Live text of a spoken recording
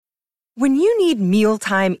When you need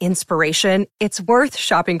mealtime inspiration, it's worth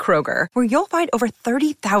shopping Kroger, where you'll find over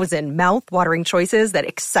 30,000 mouth-watering choices that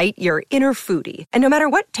excite your inner foodie. And no matter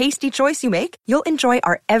what tasty choice you make, you'll enjoy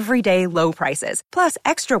our everyday low prices, plus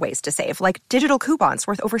extra ways to save, like digital coupons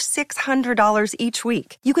worth over $600 each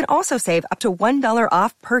week. You can also save up to $1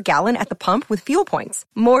 off per gallon at the pump with fuel points.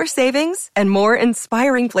 More savings and more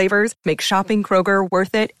inspiring flavors make shopping Kroger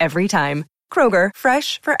worth it every time. Kroger,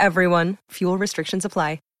 fresh for everyone. Fuel restrictions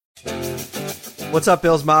apply. What's up,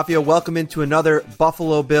 Bills Mafia? Welcome into another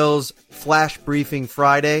Buffalo Bills Flash Briefing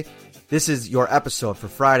Friday. This is your episode for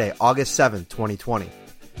Friday, August 7th, 2020.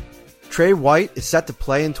 Trey White is set to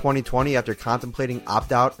play in 2020 after contemplating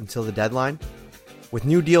opt-out until the deadline. With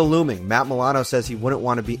new deal looming, Matt Milano says he wouldn't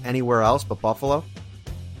want to be anywhere else but Buffalo.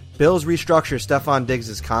 Bills restructure Stefon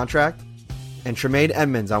Diggs' contract, and Tremaine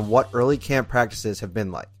Edmunds on what early camp practices have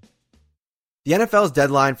been like. The NFL's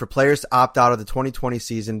deadline for players to opt out of the 2020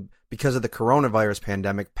 season because of the coronavirus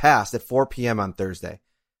pandemic passed at 4 p.m. on Thursday,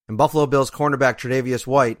 and Buffalo Bills cornerback Tre'Davious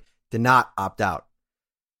White did not opt out.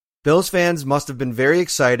 Bills fans must have been very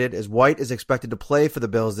excited, as White is expected to play for the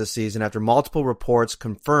Bills this season after multiple reports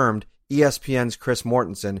confirmed ESPN's Chris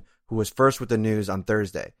Mortensen, who was first with the news on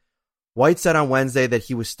Thursday. White said on Wednesday that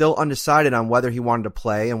he was still undecided on whether he wanted to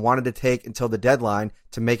play and wanted to take until the deadline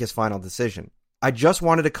to make his final decision. I just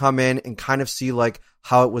wanted to come in and kind of see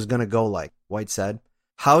how it was going to go White said.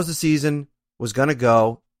 How's the season was going to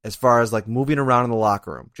go as far as moving around in the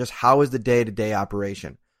locker room? Just how is the day-to-day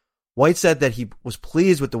operation? White said that he was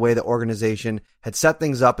pleased with the way the organization had set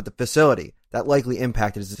things up at the facility. That likely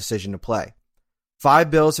impacted his decision to play. 5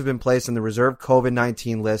 Bills have been placed on the reserve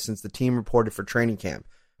COVID-19 list since the team reported for training camp.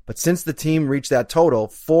 But since the team reached that total,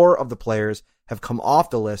 4 of the players have come off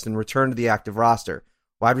the list and returned to the active roster.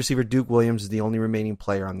 Wide receiver Duke Williams is the only remaining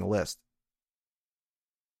player on the list.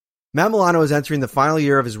 Matt Milano is entering the final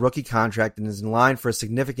year of his rookie contract and is in line for a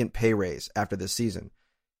significant pay raise after this season.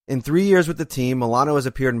 In 3 years with the team, Milano has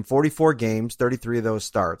appeared in 44 games, 33 of those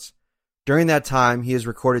starts. During that time, he has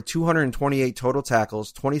recorded 228 total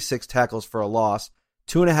tackles, 26 tackles for a loss,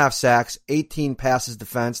 2.5 sacks, 18 passes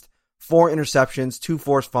defensed, 4 interceptions, 2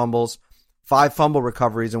 forced fumbles, 5 fumble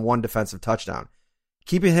recoveries, and 1 defensive touchdown.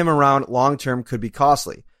 Keeping him around long-term could be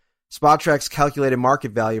costly. Spotrac's calculated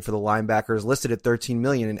market value for the linebacker is listed at $13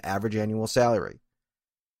 million in average annual salary.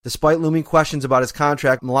 Despite looming questions about his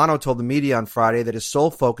contract, Milano told the media on Friday that his sole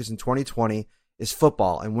focus in 2020 is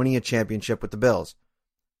football and winning a championship with the Bills.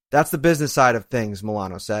 That's the business side of things,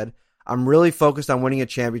 Milano said. I'm really focused on winning a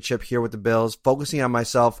championship here with the Bills, focusing on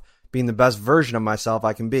myself being the best version of myself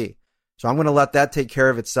I can be. So I'm going to let that take care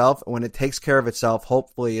of itself, and when it takes care of itself,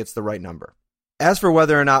 hopefully it's the right number. As for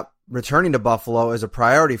whether or not returning to Buffalo is a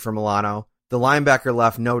priority for Milano, the linebacker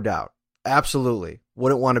left no doubt. Absolutely.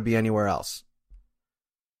 Wouldn't want to be anywhere else.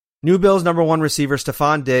 New Bills number 1 receiver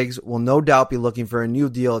Stefon Diggs will no doubt be looking for a new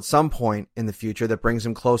deal at some point in the future that brings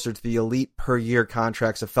him closer to the elite per year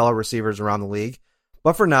contracts of fellow receivers around the league.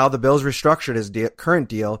 But for now, the Bills restructured his current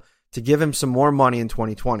deal to give him some more money in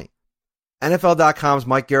 2020. NFL.com's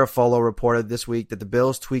Mike Garafolo reported this week that the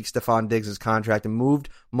Bills tweaked Stefon Diggs' contract and moved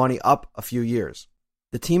money up a few years.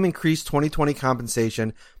 The team increased 2020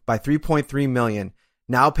 compensation by $3.3 million,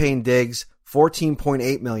 now paying Diggs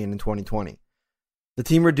 $14.8 million in 2020. The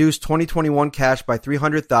team reduced 2021 cash by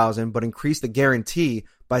 $300,000, but increased the guarantee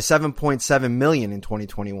by $7.7 million in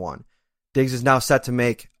 2021. Diggs is now set to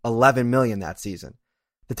make $11 million that season.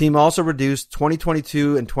 The team also reduced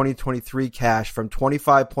 2022 and 2023 cash from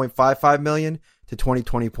 $25.55 million to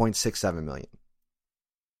 $20.67 million.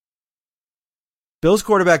 Bills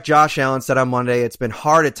quarterback Josh Allen said on Monday it's been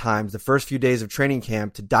hard at times the first few days of training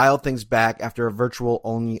camp to dial things back after a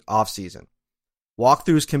virtual-only offseason.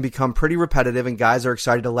 Walkthroughs can become pretty repetitive and guys are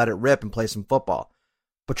excited to let it rip and play some football.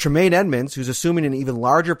 But Tremaine Edmunds, who's assuming an even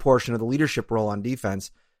larger portion of the leadership role on defense,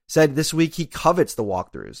 said this week he covets the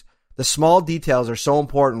walkthroughs. The small details are so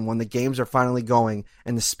important when the games are finally going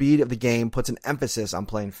and the speed of the game puts an emphasis on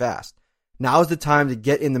playing fast. Now is the time to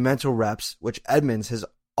get in the mental reps, which Edmunds has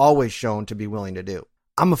always shown to be willing to do.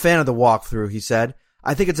 I'm a fan of the walkthrough, he said.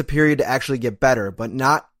 I think it's a period to actually get better, but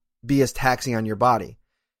not be as taxing on your body.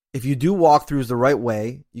 If you do walkthroughs the right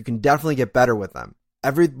way, you can definitely get better with them.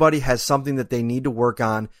 Everybody has something that they need to work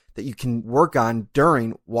on that you can work on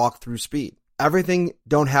during walkthrough speed. Everything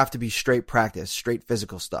don't have to be straight practice, straight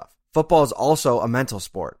physical stuff. Football is also a mental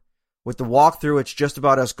sport. With the walkthrough, it's just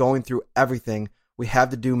about us going through everything we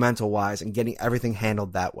have to do mental-wise and getting everything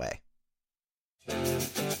handled that way.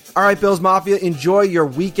 All right, Bills Mafia, enjoy your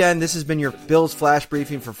weekend. This has been your Bills Flash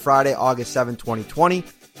Briefing for Friday, August 7, 2020.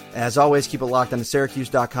 As always, keep it locked on to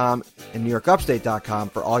Syracuse.com and NewYorkUpstate.com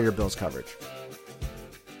for all your Bills coverage.